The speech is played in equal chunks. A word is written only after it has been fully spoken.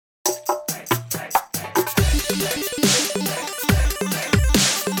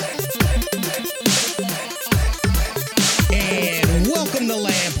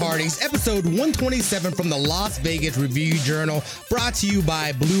Series, episode 127 from the Las Vegas Review Journal, brought to you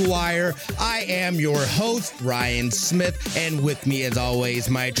by Blue Wire. I am your host, Ryan Smith, and with me, as always,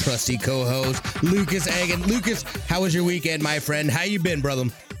 my trusty co-host, Lucas Egan. Lucas, how was your weekend, my friend? How you been, brother?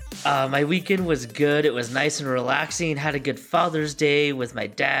 My weekend was good. It was nice and relaxing. Had a good Father's Day with my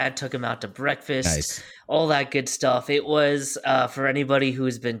dad. Took him out to breakfast. Nice. All that good stuff. It was, for anybody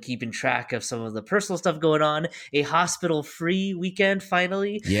who's been keeping track of some of the personal stuff going on, a hospital-free weekend,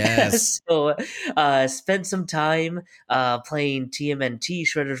 finally. Yes. So, spent some time playing TMNT,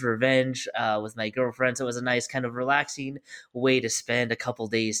 Shredder's Revenge, with my girlfriend. So it was a nice kind of relaxing way to spend a couple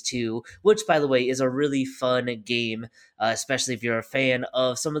days, too, which, by the way, is a really fun game, especially if you're a fan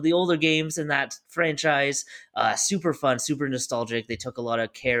of some of the older games in that franchise. Super fun, super nostalgic. They took a lot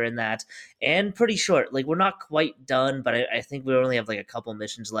of care in that, and pretty short. Like, we're not quite done, but I think we only have like a couple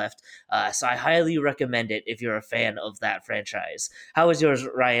missions left. So I highly recommend it if you're a fan of that franchise. How was yours,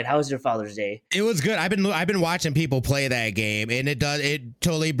 Ryan? How was your Father's Day? It was good. I've been watching people play that game, and it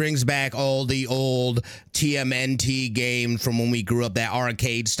totally brings back all the old TMNT games from when we grew up, that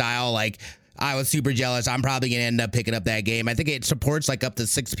arcade style. Like, I was super jealous. I'm probably going to end up picking up that game. I think it supports like up to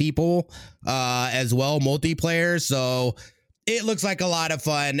 6 people as well, multiplayer. So it looks like a lot of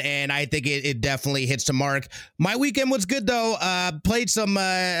fun, and I think it definitely hits the mark. My weekend was good, though. Played some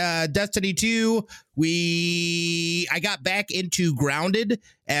Destiny 2. I got back into Grounded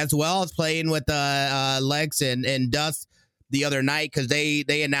as well. I was playing with Lex and Dust the other night because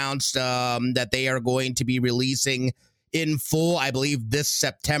they announced that they are going to be releasing in full, I believe, this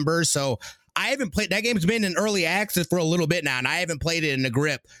September. So I haven't played that game's been in early access for a little bit now, and I haven't played it in a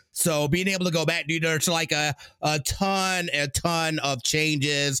grip. So being able to go back, dude, there's like a ton of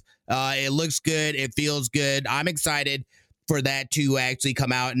changes. It looks good. It feels good. I'm excited for that to actually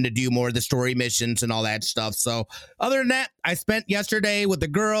come out and to do more of the story missions and all that stuff. So other than that, I spent yesterday with the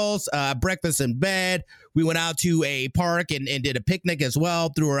girls, breakfast in bed. We went out to a park and did a picnic as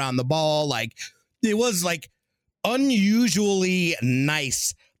well, threw around the ball. Like, it was like unusually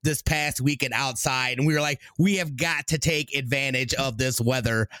nice this past weekend outside, and we were like, we have got to take advantage of this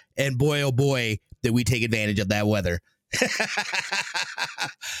weather, and boy, oh boy, did we take advantage of that weather.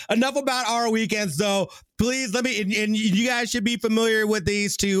 Enough about our weekends, though. Please let me, and you guys should be familiar with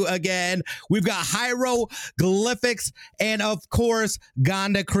these two again. We've got Hieroglyphics and, of course,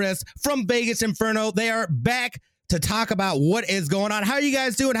 Gonda Chris from Vegas Inferno. They are back to talk about what is going on. How are you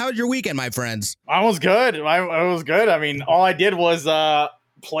guys doing? How was your weekend, my friends? I was good. I was good. I mean, all I did was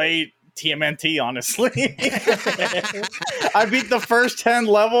play TMNT, honestly. I beat the first 10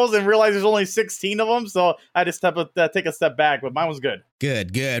 levels and realized there's only 16 of them, so I had to take a step back, but mine was good.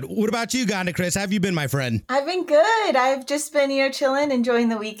 Good. What about you, Gonda Chris? How have you been, my friend? I've been good. I've just been chilling, enjoying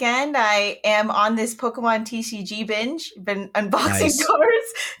the weekend. I am on this Pokemon TCG binge. Been unboxing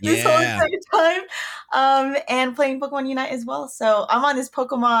cards this whole entire time, and playing Pokemon Unite as well. So I'm on this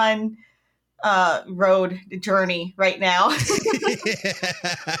Pokemon road journey right now.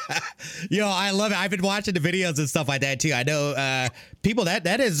 Yo, I love it. I've been watching the videos and stuff like that too. I know people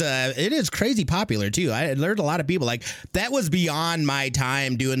that is it is crazy popular too. I learned a lot of people like that was beyond my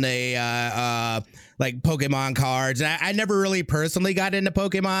time doing the like Pokemon cards. And I never really personally got into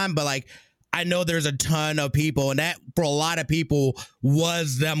Pokemon, but like I know there's a ton of people, and that for a lot of people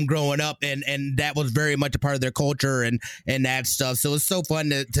was them growing up, and that was very much a part of their culture and that stuff. So it's so fun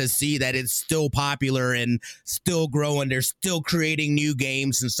to see that it's still popular and still growing. They're still creating new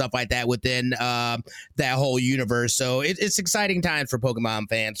games and stuff like that within that whole universe. So it's exciting times for Pokemon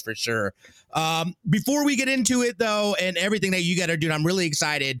fans for sure. Before we get into it, though, and everything that you guys are doing, I'm really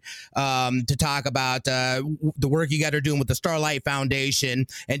excited to talk about the work you guys are doing with the Starlight Foundation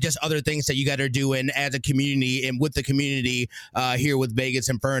and just other things that you guys are doing as a community and with the community here with Vegas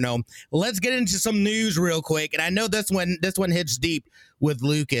Inferno. Let's get into some news real quick. And I know this one hits deep with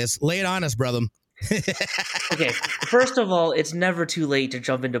Lucas. Lay it on us, brother. Okay, first of all, it's never too late to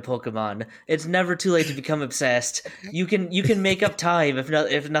jump into Pokemon. It's never too late to become obsessed. You can make up time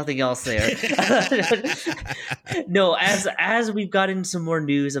if nothing else there. No, as we've gotten some more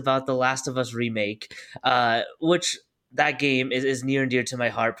news about the Last of Us remake, which that game is near and dear to my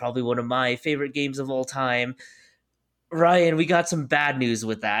heart, probably one of my favorite games of all time. Ryan, we got some bad news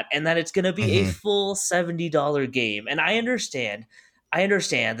with that, and that it's going to be a full $70 game. And I understand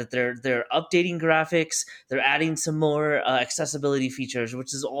that they're updating graphics, they're adding some more accessibility features,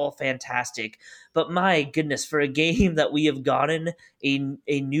 which is all fantastic. But my goodness, for a game that we have gotten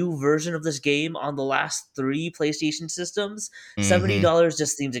a new version of this game on the last 3 PlayStation systems, $70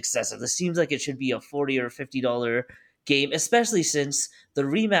 just seems excessive. This seems like it should be a $40 or $50 game, especially since the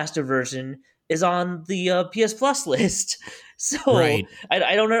remaster version is on the PS Plus list. So Right.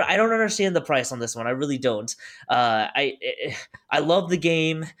 I don't know. I don't understand the price on this one. I really don't. I love the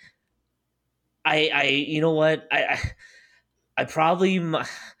game. You know what? I probably,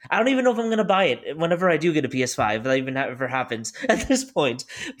 I don't even know if I'm going to buy it whenever I do get a PS5, if that even ever happens at this point.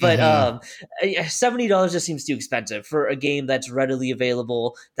 But $70 just seems too expensive for a game that's readily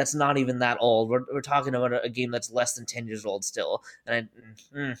available, that's not even that old. We're talking about a game that's less than 10 years old still. And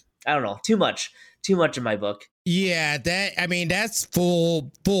I don't know, too much in my book. Yeah, that's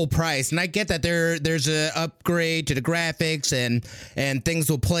full price, and I get that there's a upgrade to the graphics and things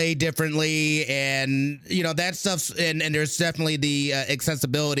will play differently, and that stuff's and there's definitely the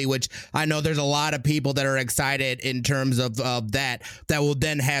accessibility, which I know there's a lot of people that are excited in terms of that will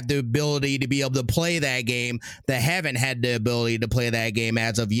then have the ability to be able to play that game that haven't had the ability to play that game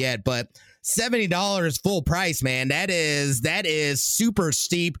as of yet, but $70 full price, man, that is super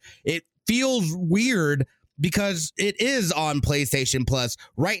steep. It feels weird because it is on PlayStation Plus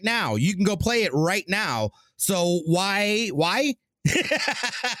right now. You can go play it right now. So why?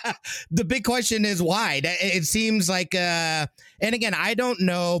 The big question is why. It seems like, and again, I don't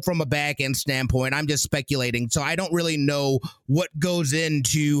know from a back end standpoint. I'm just speculating. So I don't really know what goes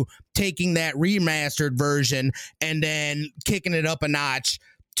into taking that remastered version and then kicking it up a notch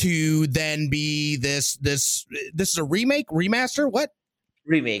to then be this is a remaster? What?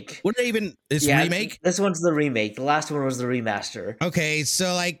 Remake. What even is remake? This one's the remake. The last one was the remaster. Okay,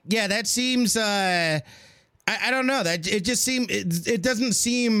 so that seems I don't know. That it just seems it doesn't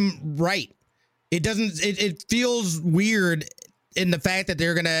seem right. It doesn't it feels weird in the fact that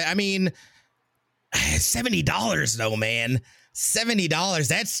they're gonna $70 though, man. $70.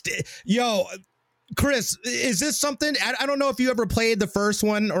 That's Chris, is this something I don't know if you ever played the first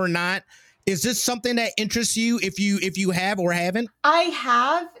one or not. Is this something that interests you if you have or haven't? I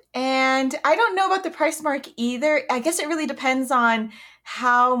have, and I don't know about the price mark either. I guess it really depends on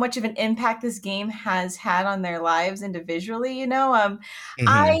how much of an impact this game has had on their lives individually,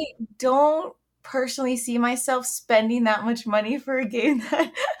 I don't personally see myself spending that much money for a game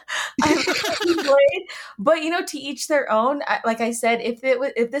that I've played, but to each their own. Like I said, if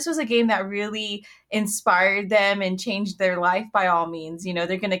this was a game that really inspired them and changed their life, by all means, they're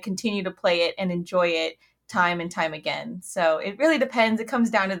going to continue to play it and enjoy it time and time again. So it really depends. It comes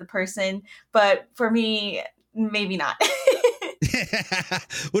down to the person, but for me, maybe not.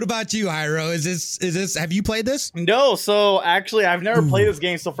 What about you, Hyro? Is this have you played this? No, so actually I've never played this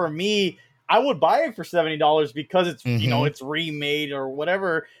game, so for me, I would buy it for $70 because it's it's remade or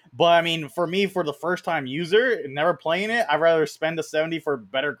whatever. But for me, for the first time user, never playing it, I'd rather spend the $70 for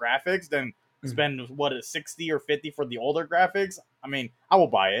better graphics than spend $60 or $50 for the older graphics. I will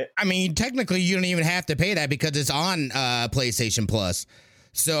buy it. Technically, you don't even have to pay that because it's on PlayStation Plus.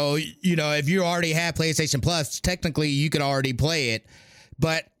 So if you already have PlayStation Plus, technically you could already play it.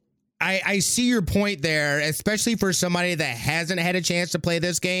 But I see your point there, especially for somebody that hasn't had a chance to play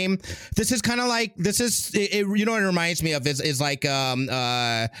this game. This is kind of like what it reminds me of is like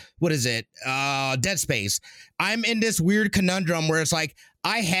what is it? Dead Space. I'm in this weird conundrum where it's like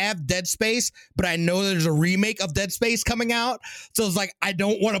I have Dead Space, but I know there's a remake of Dead Space coming out, so it's like I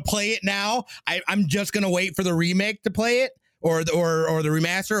don't want to play it now. I'm just gonna wait for the remake to play it, or the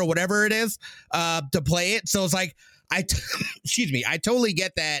remaster or whatever it is to play it. So it's like. Excuse me. I totally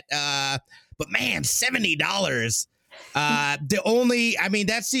get that. But man, $70. That's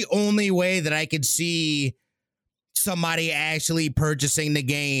the only way that I could see somebody actually purchasing the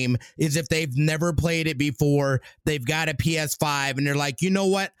game is if they've never played it before. They've got a PS5 and they're like, you know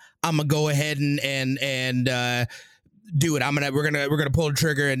what? I'm gonna go ahead and do it. We're gonna pull the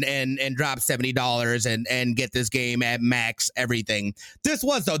trigger and drop $70 and get this game at max everything. This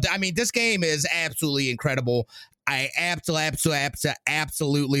game is absolutely incredible. I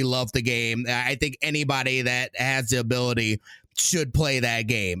absolutely love the game. I think anybody that has the ability should play that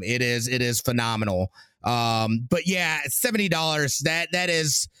game. It is phenomenal. But yeah, $70, that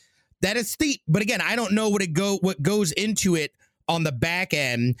is steep. But again, I don't know what goes into it on the back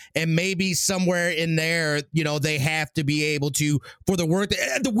end, and maybe somewhere in there, they have to be able to for the work.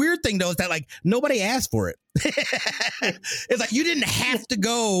 The weird thing though is that nobody asked for it. It's like you didn't have to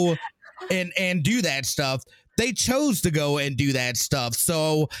go and do that stuff. They chose to go and do that stuff.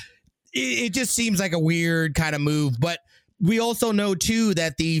 So it just seems like a weird kind of move. But we also know, too,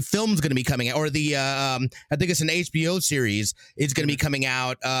 that the film's going to be coming out, or the I think it's an HBO series. It's going to be coming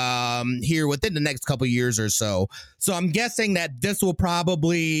out here within the next couple of years or so. So I'm guessing that this will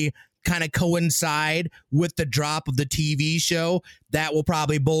probably kind of coincide with the drop of the TV show. That will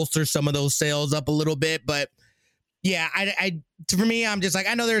probably bolster some of those sales up a little bit. But Yeah, for me, I'm just like,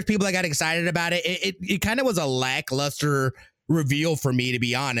 I know there's people that got excited about it. It kind of was a lackluster reveal for me, to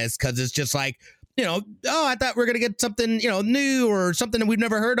be honest, because it's just like, I thought we are going to get something, new or something that we've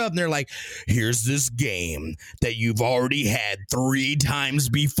never heard of. And they're like, here's this game that you've already had 3 times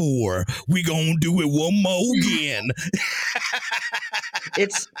before. We going to do it one more again.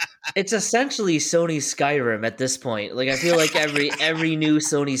 It's essentially Sony Skyrim at this point. Like, I feel like every new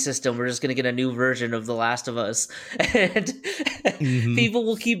Sony system, we're just going to get a new version of The Last of Us. And people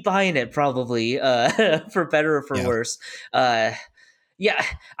will keep buying it probably, for better or for worse. Yeah,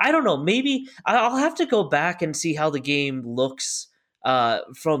 I don't know. Maybe I'll have to go back and see how the game looks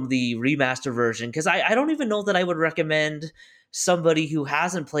from the remaster version, because I don't even know that I would recommend somebody who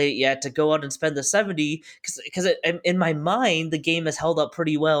hasn't played it yet to go out and spend the $70, because in my mind the game has held up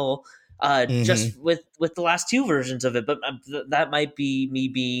pretty well just with the last 2 versions of it. But that might be me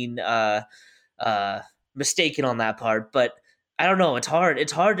being mistaken on that part. But I don't know. It's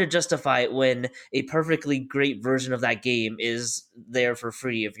hard to justify it when a perfectly great version of that game is there for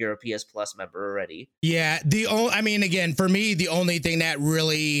free if you're a PS Plus member already. Yeah. Again, for me, the only thing that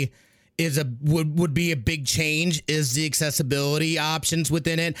really would be a big change is the accessibility options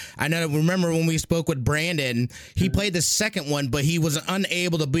within it. Remember when we spoke with Brandon, he played the second one, but he was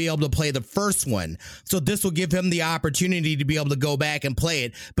unable to be able to play the first one. So this will give him the opportunity to be able to go back and play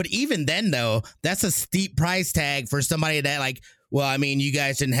it. But even then, though, that's a steep price tag for somebody that, like, well, I mean, you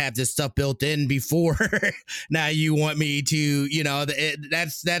guys didn't have this stuff built in before. Now you want me to,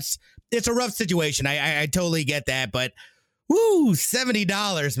 it's a rough situation. I totally get that, but woo,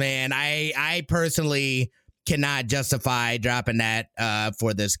 $70, man. I personally cannot justify dropping that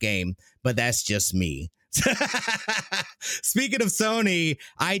for this game, but that's just me. Speaking of Sony,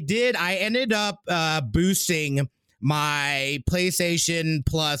 I ended up boosting my PlayStation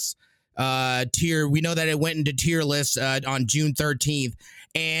Plus tier. We know that it went into tier lists on June 13th,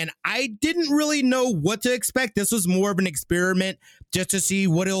 and I didn't really know what to expect. This was more of an experiment just to see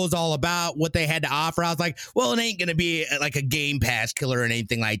what it was all about, what they had to offer. I was like, well, it ain't going to be like a Game Pass killer or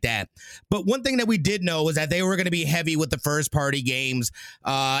anything like that. But one thing that we did know was that they were going to be heavy with the first party games.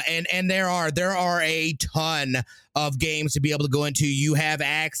 And there are a ton of games to be able to go into. You have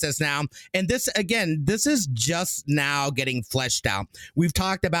access now. And this is just now getting fleshed out. We've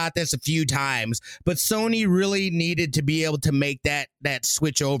talked about this a few times, but Sony really needed to be able to make that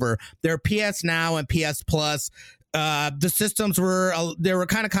switch over. Their PS Now and PS Plus, the systems were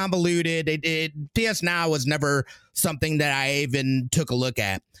kind of convoluted. PS Now was never something that I even took a look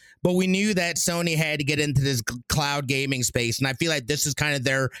at, but we knew that Sony had to get into this cloud gaming space, and I feel like this is kind of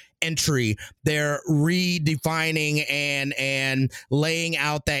their entry. They're redefining and laying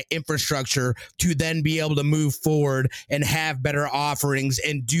out that infrastructure to then be able to move forward and have better offerings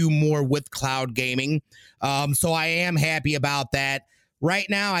and do more with cloud gaming. So I am happy about that. Right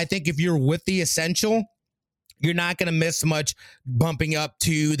now, I think if you're with the Essential, you're not going to miss much bumping up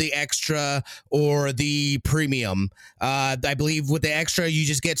to the Extra or the Premium. I believe with the Extra, you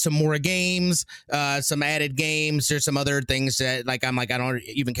just get some more games, some added games. There's some other things that I don't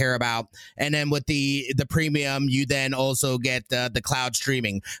even care about. And then with the Premium, you then also get the cloud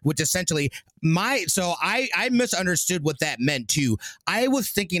streaming, which essentially I misunderstood what that meant too. I was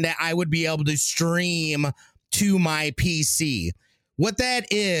thinking that I would be able to stream to my PC. What that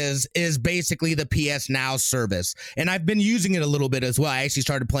is basically the PS Now service. And I've been using it a little bit as well. I actually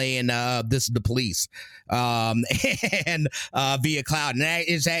started playing The Police and via cloud. And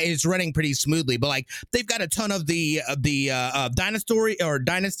it's running pretty smoothly. But like they've got a ton of the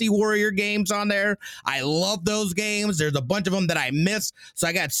Dynasty Warrior games on there. I love those games. There's a bunch of them that I miss. So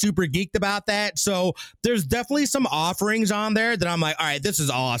I got super geeked about that. So there's definitely some offerings on there that I'm like, all right, this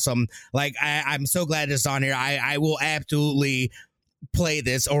is awesome. Like I'm so glad it's on here. I will absolutely play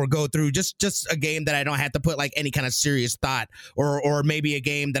this or go through just a game that I don't have to put like any kind of serious thought or maybe a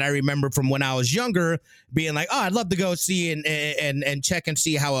game that I remember from when I was younger being like, oh, I'd love to go see and check and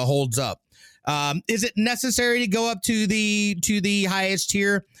see how it holds up. Is it necessary to go up to the highest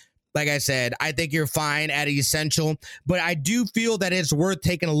tier? Like I said, I think you're fine at Essential, but I do feel that it's worth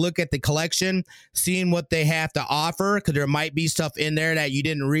taking a look at the collection, seeing what they have to offer, because there might be stuff in there that you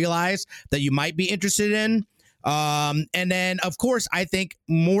didn't realize that you might be interested in. And then of course, I think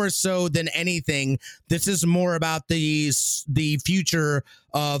more so than anything, this is more about the future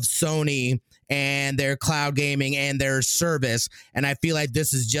of Sony and their cloud gaming and their service. And I feel like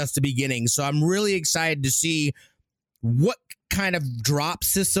this is just the beginning. So I'm really excited to see what kind of drop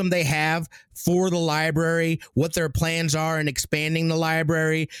system they have for the library, what their plans are in expanding the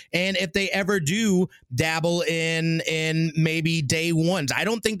library, and if they ever do dabble in maybe day ones. I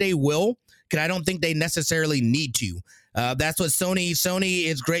don't think they will, because I don't think they necessarily need to. That's what Sony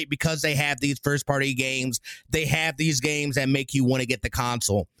is great because they have these first party games. They have these games that make you want to get the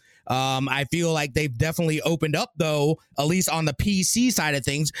console. I feel like they've definitely opened up, though, at least on the PC side of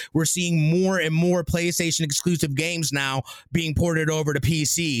things. We're seeing more and more PlayStation exclusive games now being ported over to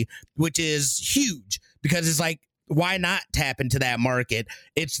PC, which is huge because it's like, why not tap into that market?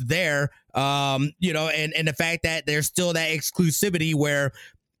 It's there, and the fact that there's still that exclusivity where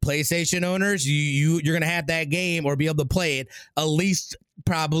PlayStation owners, you're going to have that game or be able to play it at least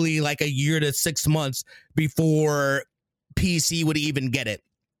probably like a year to 6 months before PC would even get it.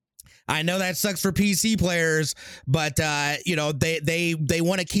 I know that sucks for PC players, but they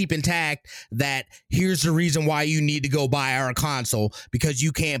want to keep intact that here's the reason why you need to go buy our console, because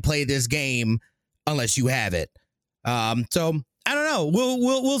you can't play this game unless you have it. So I don't know.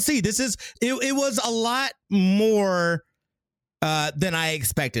 We'll see. It was a lot more than I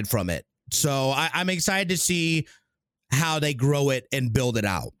expected from it. So I'm excited to see how they grow it and build it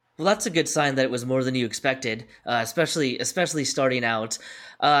out. Well, that's a good sign that it was more than you expected, especially starting out.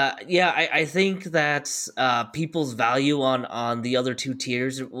 I think that people's value on the other two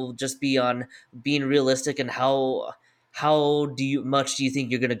tiers will just be on being realistic and how much do you think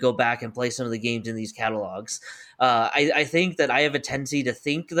you're going to go back and play some of the games in these catalogs? I think that I have a tendency to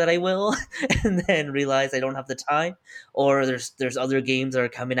think that I will and then realize I don't have the time, or there's other games that are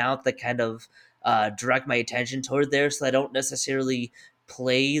coming out that kind of direct my attention toward there, so I don't necessarily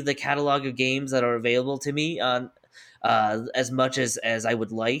play the catalog of games that are available to me on as much as I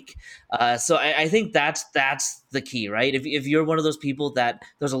would like. So I think that's the key, right? If you're one of those people that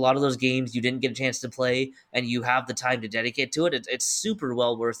there's a lot of those games you didn't get a chance to play and you have the time to dedicate to it, it's super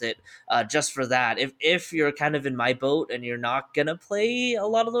well worth it just for that. If you're kind of in my boat and you're not going to play a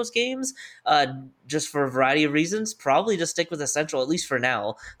lot of those games just for a variety of reasons, probably just stick with Essential, at least for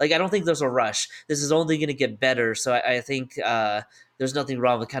now. Like, I don't think there's a rush. This is only going to get better. So I think there's nothing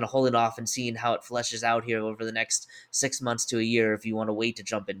wrong with kind of holding off and seeing how it fleshes out here over the next 6 months to a year if you want to wait to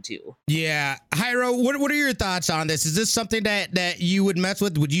jump into. Yeah. Hyro, what are your thoughts on this? Is this something that you would mess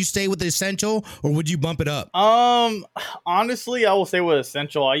with? Would you stay with Essential or would you bump it up? Honestly, I will stay with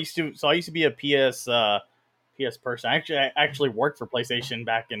Essential. I used to be a PS person. I actually worked for PlayStation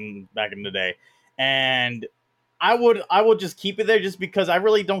back in the day. And I would just keep it there just because I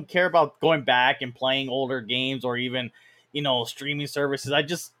really don't care about going back and playing older games or even streaming services. I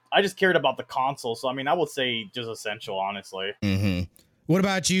just cared about the console. So, I mean, I would say just Essential, honestly. Mm-hmm. What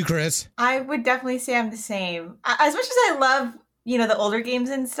about you, Chris? I would definitely say I'm the same. As much as I love, the older games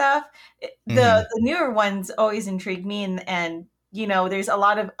and stuff, the newer ones always intrigue me. And there's a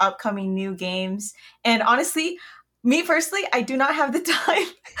lot of upcoming new games. And honestly, me personally, I do not have the time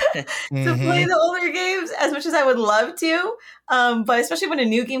to play the older games as much as I would love to. But especially when a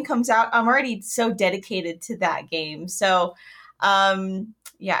new game comes out, I'm already so dedicated to that game. So,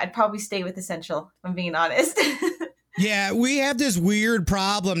 I'd probably stay with Essential, if I'm being honest. Yeah, we have this weird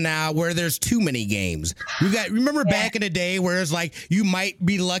problem now where there's too many games. Remember back in the day where it's like you might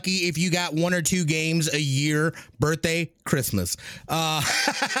be lucky if you got 1 or 2 games a year, birthday, Christmas.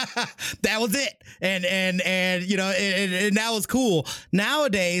 That was it. And that was cool.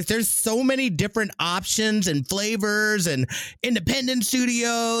 Nowadays, there's so many different options and flavors and independent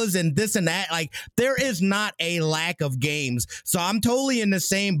studios and this and that. Like, there is not a lack of games. So I'm totally in the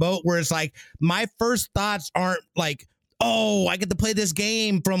same boat where it's like my first thoughts aren't like, oh, I get to play this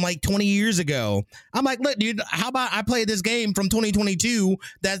game from like 20 years ago. I'm like, look, dude, how about I play this game from 2022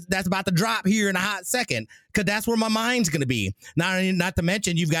 that's about to drop here in a hot second? Because that's where my mind's going to be. Not to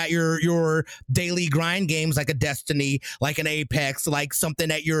mention you've got your daily grind games like a Destiny, like an Apex, like something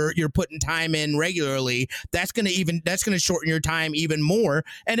that you're putting time in regularly. That's going to shorten your time even more.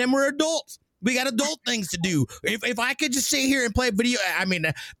 And then we're adults. We got adult things to do. If I could just sit here and play video, I mean,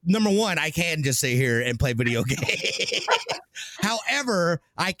 number one, I can just sit here and play video games. However,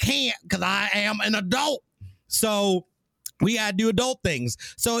 I can't because I am an adult. So we got to do adult things.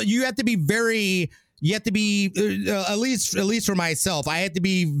 So you have to be at least for myself, I have to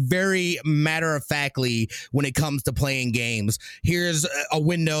be very matter-of-factly when it comes to playing games. Here's a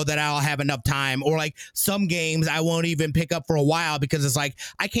window that I'll have enough time, or like some games I won't even pick up for a while because it's like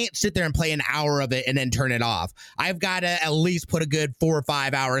I can't sit there and play an hour of it and then turn it off. I've got to at least put a good 4 or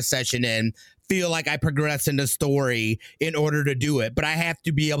 5 hour session in, feel like I progress in the story in order to do it, but I have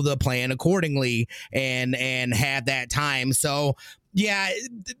to be able to plan accordingly and have that time. So yeah,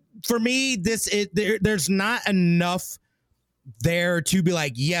 for me, there's not enough there to be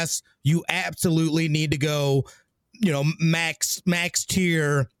like, yes, you absolutely need to go, max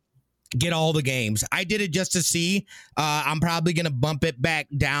tier get all the games. I did it just to see. I'm probably gonna bump it back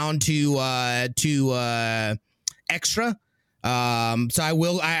down to extra. So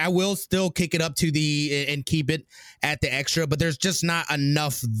I will still kick it up to and keep it at the extra, but there's just not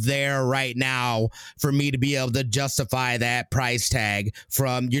enough there right now for me to be able to justify that price tag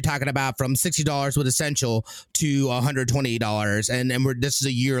you're talking about from $60 with Essential to $120. And this is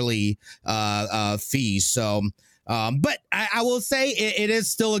a yearly fee. So, but I will say it is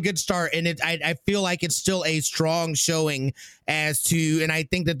still a good start, and I feel like it's still a strong showing and I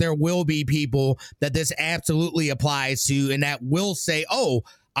think that there will be people that this absolutely applies to, and that will say, oh,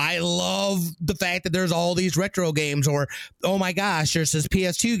 I love the fact that there's all these retro games, or, oh my gosh, there's this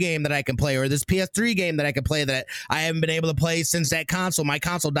PS2 game that I can play, or this PS3 game that I can play that I haven't been able to play since my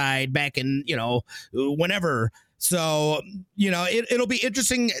console died back in, whenever. So, it'll be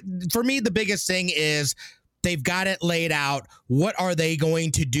interesting. For me, the biggest thing is, they've got it laid out. What are they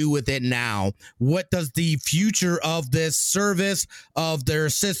going to do with it now? What does the future of this service, of their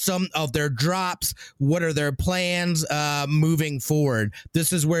system, of their drops, what are their plans moving forward?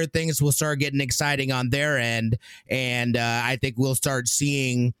 This is where things will start getting exciting on their end. And I think we'll start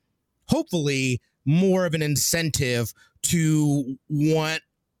seeing, hopefully, more of an incentive to want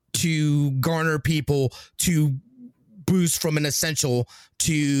to garner people to boost from an Essential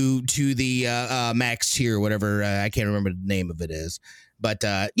to the max tier, whatever. I can't remember the name of it is, but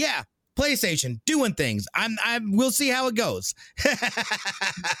yeah, PlayStation doing things. We'll see how it goes.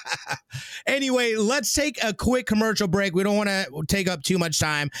 Anyway, let's take a quick commercial break. We don't want to take up too much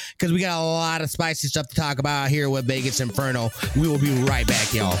time because we got a lot of spicy stuff to talk about here with Vegas Inferno. We will be right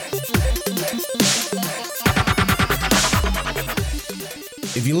back, y'all.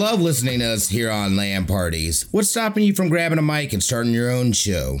 If you love listening to us here on LAN Parties, what's stopping you from grabbing a mic and starting your own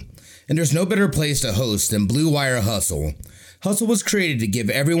show? And there's no better place to host than Blue Wire Hustle. Hustle was created to give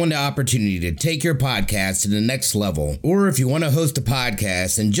everyone the opportunity to take your podcast to the next level. Or if you want to host a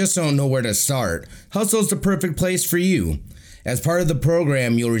podcast and just don't know where to start, Hustle is the perfect place for you. As part of the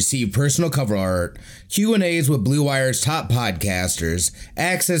program, you'll receive personal cover art, Q&As with Blue Wire's top podcasters,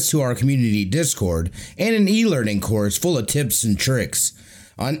 access to our community Discord, and an e-learning course full of tips and tricks.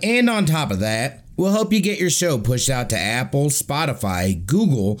 On top of that, we'll help you get your show pushed out to Apple, Spotify,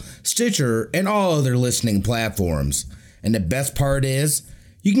 Google, Stitcher, and all other listening platforms. And the best part is,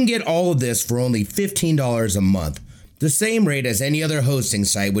 you can get all of this for only $15 a month, the same rate as any other hosting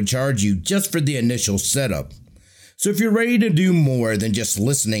site would charge you just for the initial setup. So if you're ready to do more than just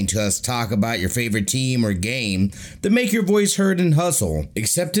listening to us talk about your favorite team or game, then make your voice heard and hustle.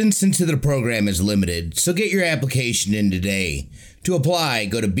 Acceptance into the program is limited, so get your application in today. To apply,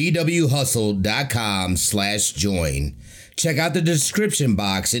 go to bwhustle.com/join. Check out the description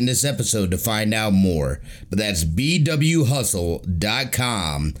box in this episode to find out more, but that's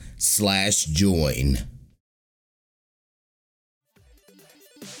bwhustle.com/join.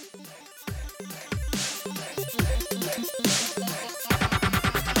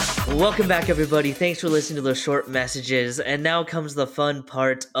 Welcome back, everybody. Thanks for listening to those short messages. And now comes the fun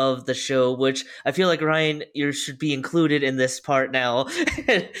part of the show, which I feel like, Ryan, you should be included in this part now,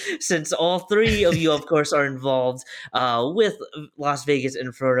 since all three of you, of course, are involved with Las Vegas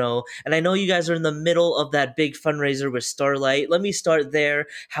Inferno. And I know you guys are in the middle of that big fundraiser with Starlight. Let me start there.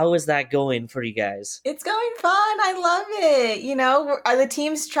 How is that going for you guys? It's going fun. I love it. The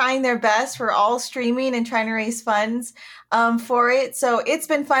team's trying their best. We're all streaming and trying to raise funds for it. So it's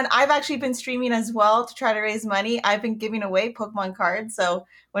been fun. I've actually been streaming as well to try to raise money. I've been giving away Pokemon cards. So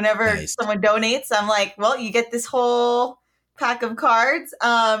whenever someone donates, I'm like, well, you get this whole pack of cards.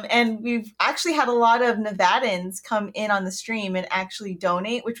 And we've actually had a lot of Nevadans come in on the stream and actually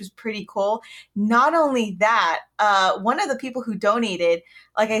donate, which was pretty cool. Not only that, one of the people who donated,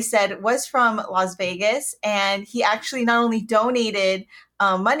 like I said, was from Las Vegas, and he actually not only donated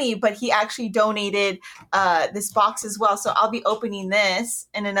money, but he actually donated this box as well. So I'll be opening this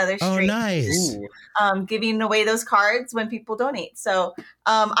in another stream. Oh, nice. Giving away those cards when people donate. So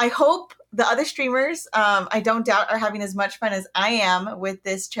I hope the other streamers, I don't doubt, are having as much fun as I am with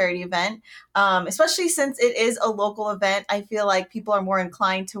this charity event, especially since it is a local event. I feel like people are more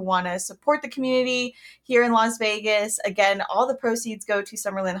inclined to want to support the community here in Las Vegas. Again, all the proceeds go to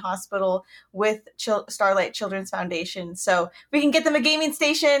Summerlin Hospital with Starlight Children's Foundation. So we can get them a gaming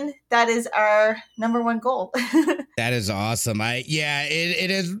station. That is our number one goal. That is awesome.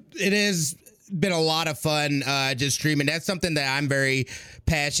 It is been a lot of fun just streaming. That's something that I'm very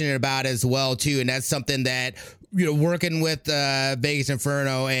passionate about as well too, and that's something that, working with Vegas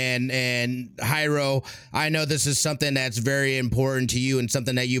Inferno and Hyro, I know this is something that's very important to you and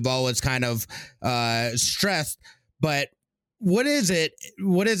something that you've always kind of stressed. But what is it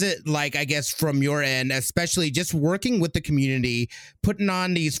like, I guess, from your end, especially just working with the community, putting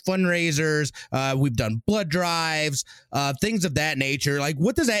on these fundraisers? We've done blood drives, things of that nature. Like,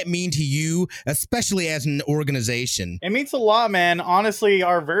 what does that mean to you, especially as an organization? It means a lot, man. Honestly,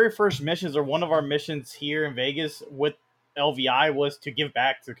 our very first missions, or one of our missions here in Vegas with LVI, was to give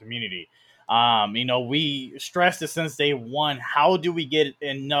back to the community. We stressed it since day one. How do we get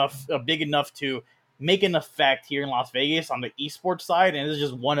big enough to make an effect here in Las Vegas on the esports side? And this is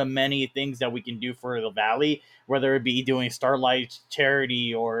just one of many things that we can do for the Valley, whether it be doing Starlight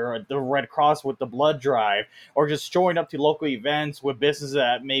charity or the Red Cross with the blood drive, or just showing up to local events with businesses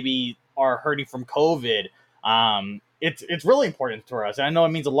that maybe are hurting from COVID. It's really important for us. And I know it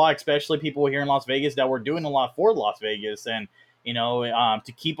means a lot, especially people here in Las Vegas, that we're doing a lot for Las Vegas, and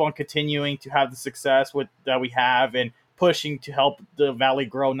to keep on continuing to have the success that we have, and pushing to help the Valley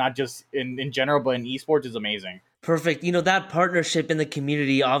grow, not just in general, but in esports, is amazing. Perfect. That partnership in the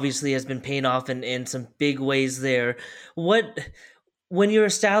community obviously has been paying off in some big ways there. When you're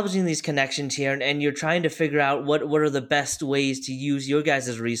establishing these connections here and you're trying to figure out what are the best ways to use your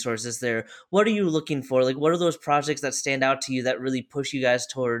guys' resources there, what are you looking for? Like, what are those projects that stand out to you that really push you guys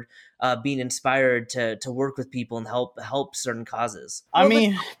toward being inspired to work with people and help certain causes?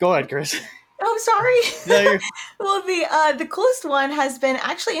 Go ahead, Chris. Oh, sorry. No, well, the coolest one has been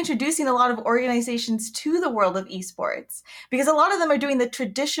actually introducing a lot of organizations to the world of esports, because a lot of them are doing the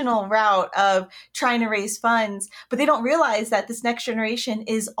traditional route of trying to raise funds, but they don't realize that this next generation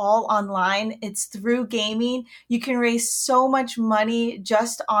is all online. It's through gaming. You can raise so much money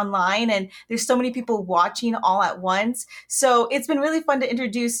just online, and there's so many people watching all at once. So it's been really fun to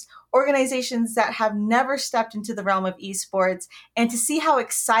introduce organizations that have never stepped into the realm of esports, and to see how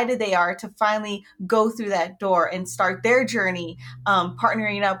excited they are to finally go through that door and start their journey,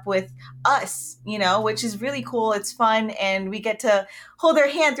 partnering up with us, which is really cool. It's fun, and we get to hold their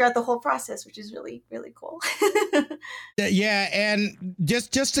hand throughout the whole process, which is really, really cool. Yeah, and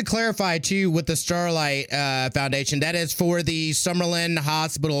just to clarify too, with the Starlight Foundation, that is for the Summerlin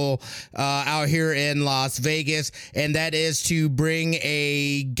Hospital out here in Las Vegas, and that is to bring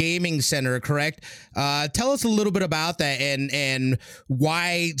a gaming center, correct? Tell us a little bit about that, and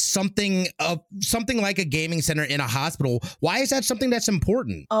why something like a gaming center in a hospital. Why is that something that's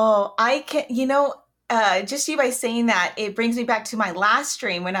important? Oh, I can, just you by saying that, it brings me back to my last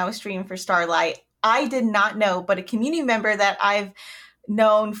stream when I was streaming for Starlight. I did not know, but a community member that I've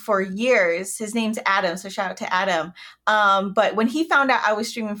known for years, his name's Adam, so shout out to Adam. But when he found out I was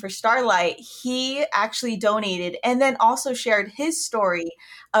streaming for Starlight, he actually donated, and then also shared his story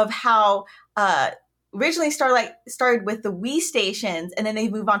of how originally Starlight started with the Wii stations, and then they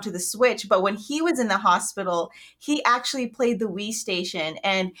moved on to the Switch. But when he was in the hospital, he actually played the Wii station,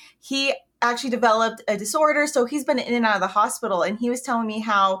 and he actually developed a disorder. So he's been in and out of the hospital, and he was telling me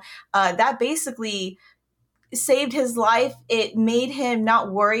how that basically saved his life. It made him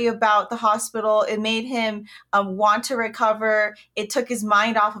not worry about the hospital. It made him want to recover. It took his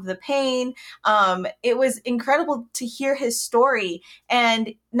mind off of the pain. It was incredible to hear his story.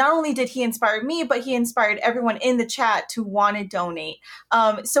 And not only did he inspire me, but he inspired everyone in the chat to want to donate.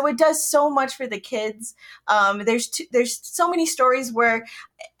 So it does so much for the kids. There's so many stories where,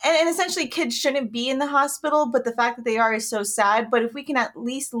 and essentially kids shouldn't be in the hospital, but the fact that they are is so sad. But if we can at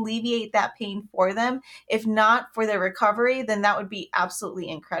least alleviate that pain for them, if not for their recovery, then that would be absolutely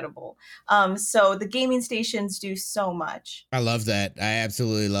incredible. So the gaming stations do so much. I love that. I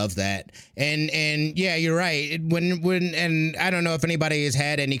absolutely love that. And yeah, you're right. When and I don't know if anybody has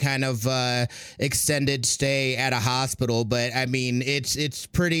had any kind of extended stay at a hospital, but I mean, it's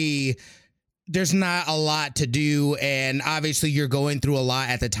pretty. There's not a lot to do, and obviously you're going through a lot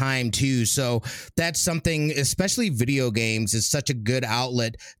at the time too. So that's something, especially video games, is such a good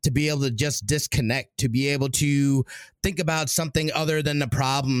outlet to be able to just disconnect, to be able to think about something other than the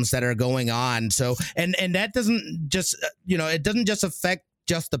problems that are going on. So, and that doesn't just, it doesn't just affect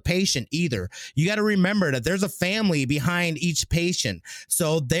just the patient either. You got to remember that there's a family behind each patient.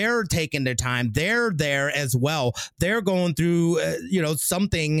 So they're taking their time. They're there as well. They're going through,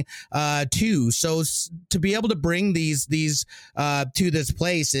 something too. So to be able to bring these to this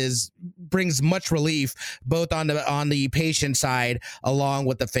place brings much relief, both on the patient side along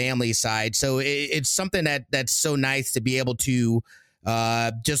with the family side. So it's something that's so nice to be able to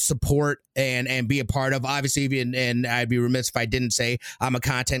just support and be a part of. Obviously, and I'd be remiss if I didn't say I'm a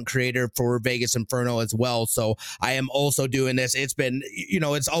content creator for Vegas Inferno as well. So I am also doing this. It's been,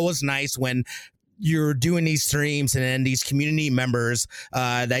 it's always nice when you're doing these streams and then these community members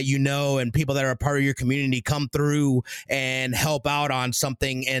that you know and people that are a part of your community come through and help out on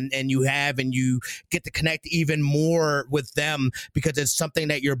something, and you get to connect even more with them because it's something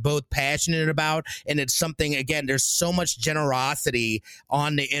that you're both passionate about, and it's something, again, there's so much generosity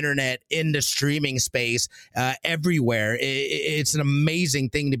on the internet in the streaming space everywhere. It's an amazing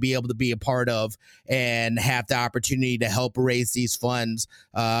thing to be able to be a part of and have the opportunity to help raise these funds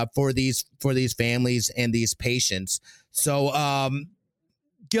for these families and these patients. So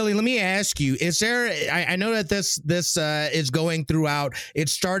Gilly, let me ask you, is there, I know that this is going throughout. It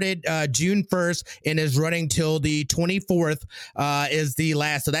started June 1st and is running till the 24th is the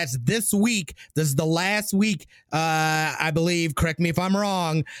last. So that's this week. This is the last week, I believe, correct me if I'm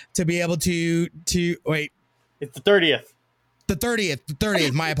wrong, to be able to wait. It's the 30th. The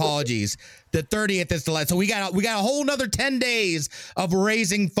 30th, my apologies. The 30th is the last. So we got a whole nother 10 days of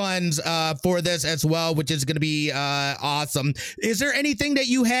raising funds for this as well, which is going to be awesome. Is there anything that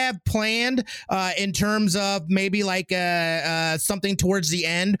you have planned in terms of maybe like something towards the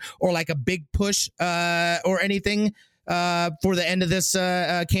end, or like a big push or anything for the end of this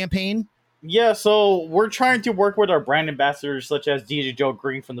campaign? Yeah, so we're trying to work with our brand ambassadors such as DJ Joe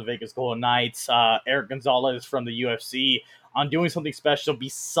Green from the Vegas Golden Knights, Eric Gonzalez from the UFC, on doing something special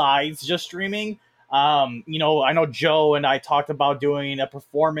besides just streaming. I know Joe and I talked about doing a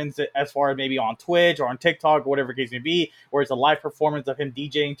performance as far as maybe on Twitch or on TikTok or whatever the case may be, where it's a live performance of him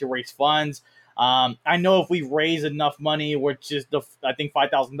DJing to raise funds. I know if we raise enough money, which is I think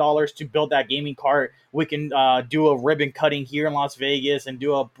 $5,000 to build that gaming cart, we can do a ribbon cutting here in Las Vegas and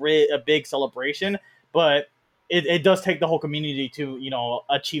do a big celebration. But it does take the whole community to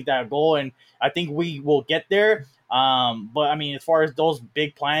achieve that goal, and I think we will get there. But I mean, as far as those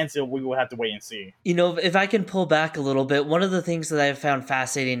big plans, we will have to wait and see. If I can pull back a little bit, one of the things that I've found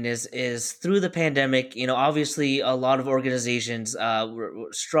fascinating is through the pandemic, obviously a lot of organizations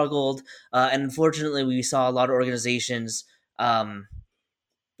struggled, and unfortunately we saw a lot of organizations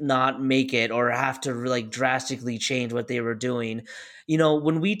not make it or have to like drastically change what they were doing.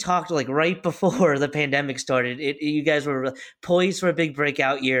 When we talked like right before the pandemic started, you guys were poised for a big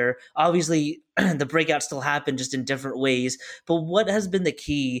breakout year. Obviously, the breakout still happened, just in different ways. But what has been the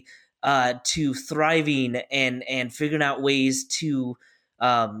key to thriving and figuring out ways to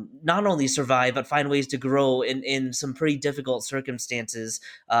not only survive but find ways to grow in some pretty difficult circumstances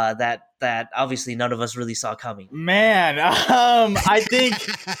that obviously none of us really saw coming? Man, I think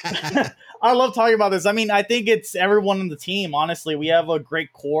I love talking about this. I mean, I think it's everyone on the team. Honestly, we have a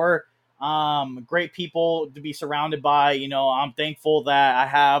great core, great people to be surrounded by. I'm thankful that I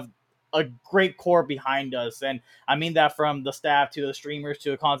have a great core behind us, and I mean that from the staff to the streamers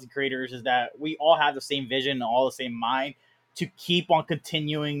to the content creators, is that we all have the same vision and all the same mind to keep on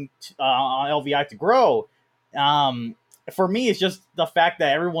continuing on LVI to grow. For me, it's just the fact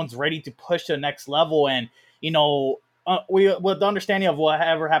that everyone's ready to push to the next level. And, we, with the understanding of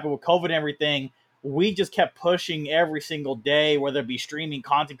whatever happened with COVID and everything, we just kept pushing every single day, whether it be streaming,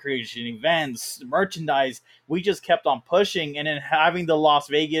 content creation, events, merchandise. We just kept on pushing. And then having the Las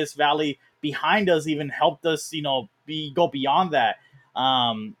Vegas Valley behind us even helped us, go beyond that.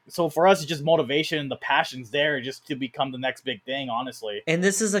 So for us, it's just motivation. The passion's there just to become the next big thing, honestly. And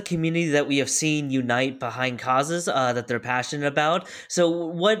this is a community that we have seen unite behind causes that they're passionate about. So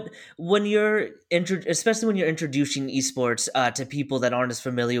when you're especially when you're introducing esports to people that aren't as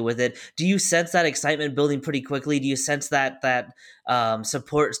familiar with it, do you sense that excitement building pretty quickly? Do you sense that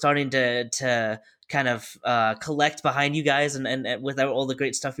support starting to kind of collect behind you guys and with all the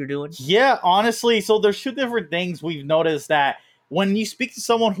great stuff you're doing? Yeah, honestly. So there's two different things we've noticed. That when you speak to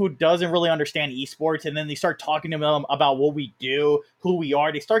someone who doesn't really understand esports and then they start talking to them about what we do, who we are,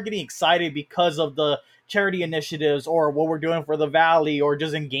 they start getting excited because of the charity initiatives or what we're doing for the Valley or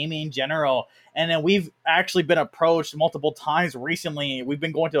just in gaming in general. And then we've actually been approached multiple times recently. We've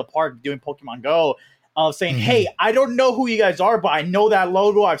been going to the park doing Pokemon Go, saying, hey, I don't know who you guys are, but I know that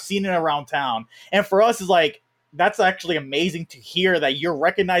logo. I've seen it around town. And for us, it's like, that's actually amazing to hear that you're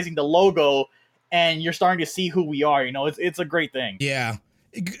recognizing the logo and you're starting to see who we are. It's a great thing. Yeah.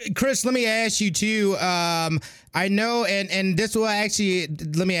 Chris, let me ask you too. I know, and this will actually,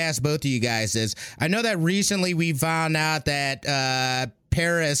 let me ask both of you guys this. I know that recently we found out that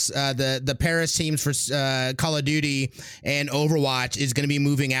Paris, the Paris teams for Call of Duty and Overwatch is going to be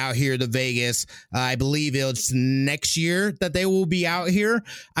moving out here to Vegas. I believe it's next year that they will be out here.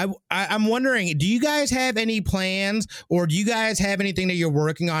 I'm wondering, do you guys have any plans, or do you guys have anything that you're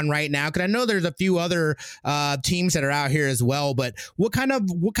working on right now? Because I know there's a few other teams that are out here as well. But what kind of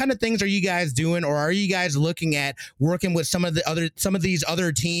things are you guys doing, or are you guys looking at working with some of these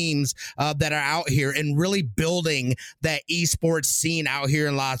other teams that are out here and really building that esports scene out here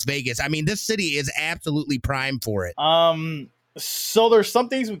in Las Vegas? I mean, this city is absolutely prime for it. So there's some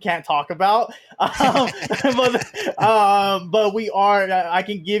things we can't talk about, but we are. I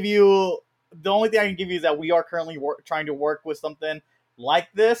can give you the only thing I can give you is that we are currently trying to work with something like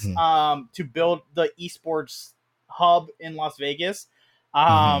this to build the esports hub in Las Vegas.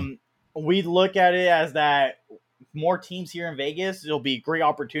 We look at it as that more teams here in Vegas, it'll be a great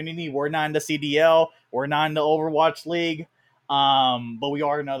opportunity. We're not in the CDL, we're not in the Overwatch League, but we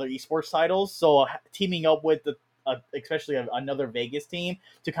are in other esports titles. So teaming up with especially another Vegas team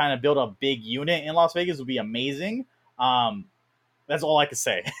to kind of build a big unit in Las Vegas would be amazing. That's all I can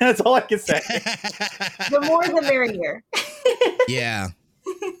say. That's all I can say. The more the merrier. Yeah.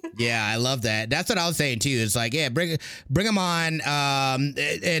 Yeah, I love that. That's what I was saying too. It's like, yeah, bring them on,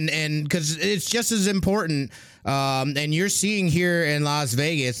 and because it's just as important. And you're seeing here in Las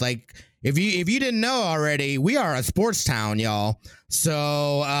Vegas, like if you didn't know already, we are a sports town, y'all.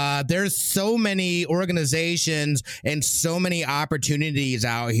 So there's so many organizations and so many opportunities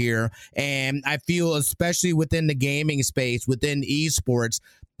out here, and I feel especially within the gaming space, within esports,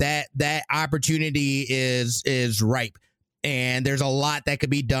 that opportunity is ripe. And there's a lot that could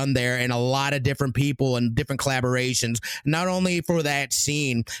be done there, and a lot of different people and different collaborations, not only for that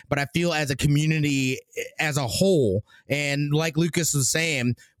scene, but I feel as a community as a whole. And like Lucas was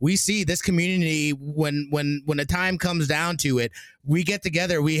saying, we see this community when the time comes down to it, we get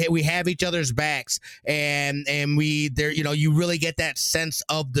together, we have each other's backs, and we there, you really get that sense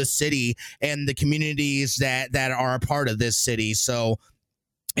of the city and the communities that are a part of this city. So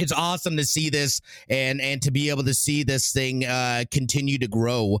it's awesome to see this and to be able to see this thing continue to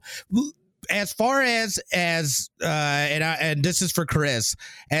grow. As far as and this is for Chris,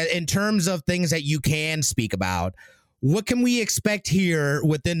 in terms of things that you can speak about, what can we expect here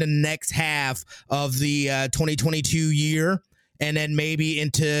within the next half of the 2022 year, and then maybe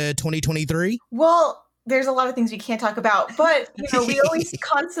into 2023? Well, there's a lot of things we can't talk about, but we always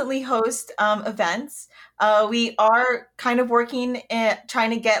constantly host events. We are kind of working at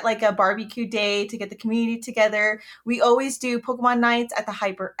trying to get like a barbecue day to get the community together. We always do Pokemon nights at the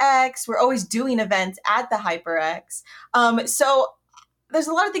HyperX. We're always doing events at the HyperX. So there's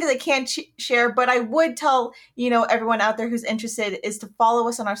a lot of things I can't share, but I would tell, everyone out there who's interested is to follow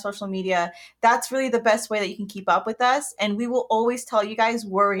us on our social media. That's really the best way that you can keep up with us. And we will always tell you guys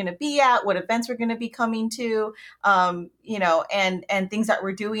where we're going to be at, what events we're going to be coming to, and things that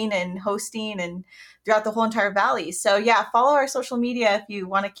we're doing and hosting and throughout the whole entire valley. So yeah, follow our social media if you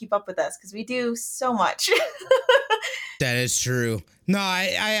want to keep up with us, because we do so much. That is true. No,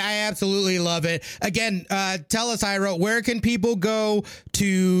 I absolutely love it. Again, tell us, Hyro, where can people go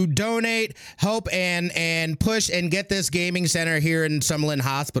to donate, help, and push and get this gaming center here in Summerlin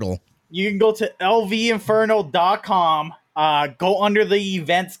Hospital? You can go to lvinferno.com, go under the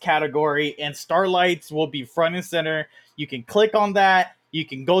events category, and Starlights will be front and center. You can click on that. You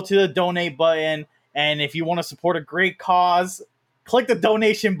can go to the donate button. And if you want to support a great cause, click the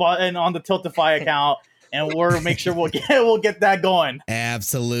donation button on the Tiltify account, and we'll make sure we'll get that going.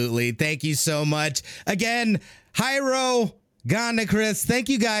 Absolutely. Thank you so much. Again, Hyro, Ganda, Chris, thank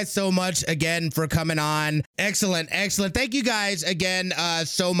you guys so much again for coming on. Excellent. Thank you guys again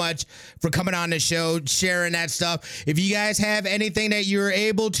so much for coming on the show, sharing that stuff. If you guys have anything that you're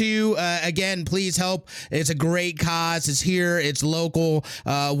able to, again, please help. It's a great cause. It's here. It's local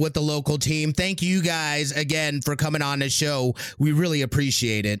with the local team. Thank you guys again for coming on the show. We really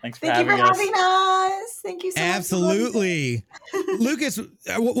appreciate it. Thanks for Thank you for having us. Thank you so much. Absolutely. Lucas,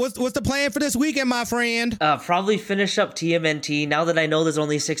 what's the plan for this weekend, my friend? Probably finish up TMNT. Now that I know there's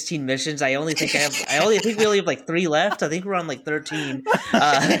only 16 missions, I only think we only have like 3 left. I think we're on like 13.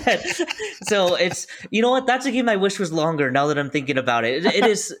 So it's, you know what? That's a game I wish was longer now that I'm thinking about it. It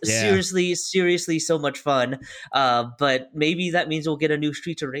is seriously so much fun. But maybe that means we'll get a new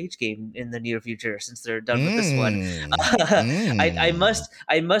Streets of Rage game in the near future since they're done with this one.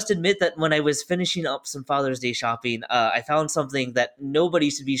 I must admit that when I was finishing up some Father's Day shopping, I found something that nobody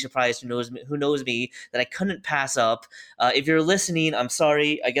should be surprised who knows me that I couldn't pass up. If you're listening, I'm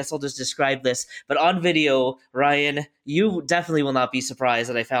sorry. I guess I'll just describe this. But on video, Ryan, you definitely will not be surprised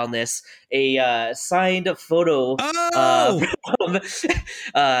that I found this. A signed photo from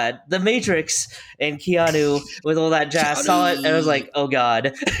The Matrix and Keanu with all that jazz. Keanu. Saw it and I was like, oh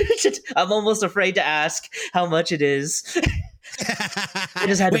God. I'm almost afraid to ask how much it is. I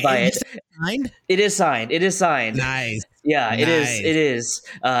just had to buy it. Signed? It is signed. It is signed. Nice. Yeah, it is. Nice. It is.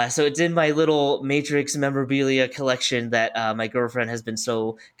 So it's in my little Matrix memorabilia collection that my girlfriend has been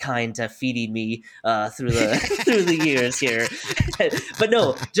so kind to feeding me through the through the years here. But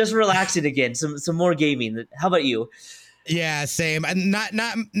no, just relaxing again. Some more gaming. How about you? Yeah, same. Not.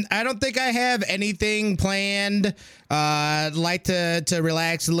 I don't think I have anything planned. I'd like to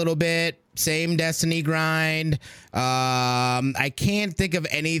relax a little bit. Same Destiny grind. I can't think of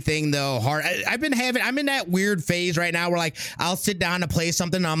anything though hard. I'm in that weird phase right now where like I'll sit down to play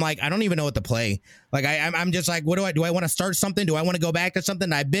something and I'm like, I don't even know what to play. Like I'm just like, what do I want to start something? Do I want to go back to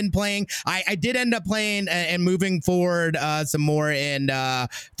something I've been playing? I did end up playing and moving forward some more in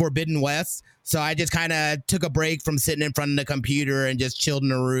Forbidden West. So I just kind of took a break from sitting in front of the computer and just chilled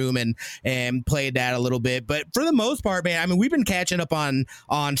in a room and played that a little bit. But for the most part, man, I mean, we've been catching up on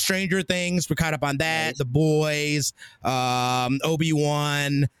Stranger Things. We're caught up on that. Nice. The Boys,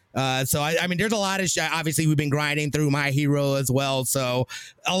 Obi-Wan. So I mean, there's a lot of obviously we've been grinding through My Hero as well. So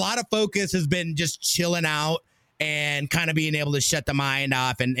a lot of focus has been just chilling out and kind of being able to shut the mind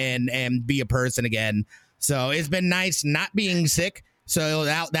off and be a person again. So it's been nice not being sick. So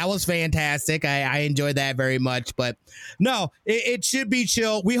that was fantastic. I enjoyed that very much. But no, it should be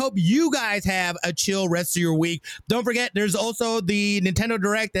chill. We hope you guys have a chill rest of your week. Don't forget, there's also the Nintendo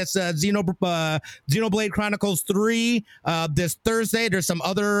Direct. That's Xenoblade Chronicles 3 this Thursday. There's some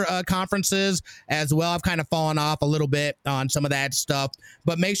other conferences as well. I've kind of fallen off a little bit on some of that stuff.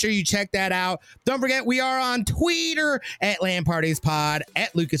 But make sure you check that out. Don't forget, we are on Twitter at LAN Parties Pod,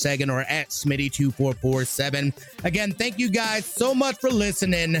 at Lucas Egan, or at Smitty2447. Again, thank you guys so much for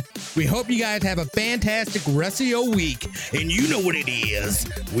listening. We hope you guys have a fantastic rest of your week. And you know what it is.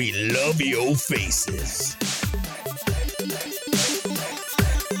 We love your faces.